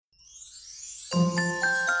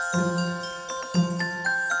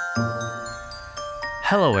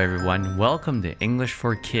Hello everyone, welcome to English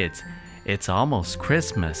for Kids. It's almost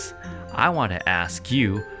Christmas. I want to ask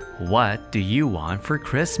you, what do you want for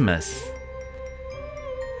Christmas?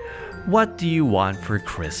 What do you want for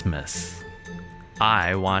Christmas?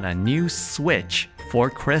 I want a new Switch for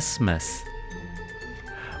Christmas.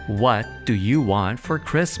 What do you want for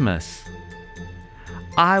Christmas?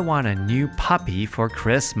 I want a new puppy for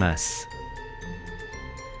Christmas.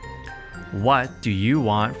 What do you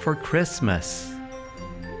want for Christmas?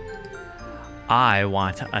 I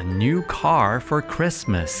want a new car for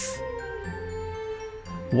Christmas.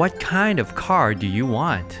 What kind of car do you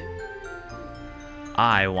want?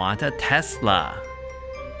 I want a Tesla.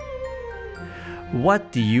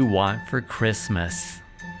 What do you want for Christmas?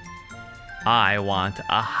 I want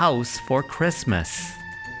a house for Christmas.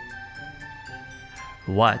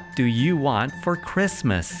 What do you want for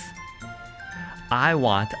Christmas? I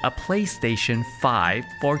want a PlayStation 5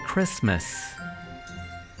 for Christmas.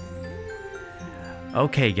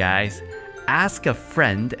 Okay, guys, ask a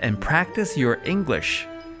friend and practice your English.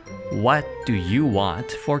 What do you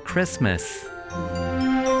want for Christmas?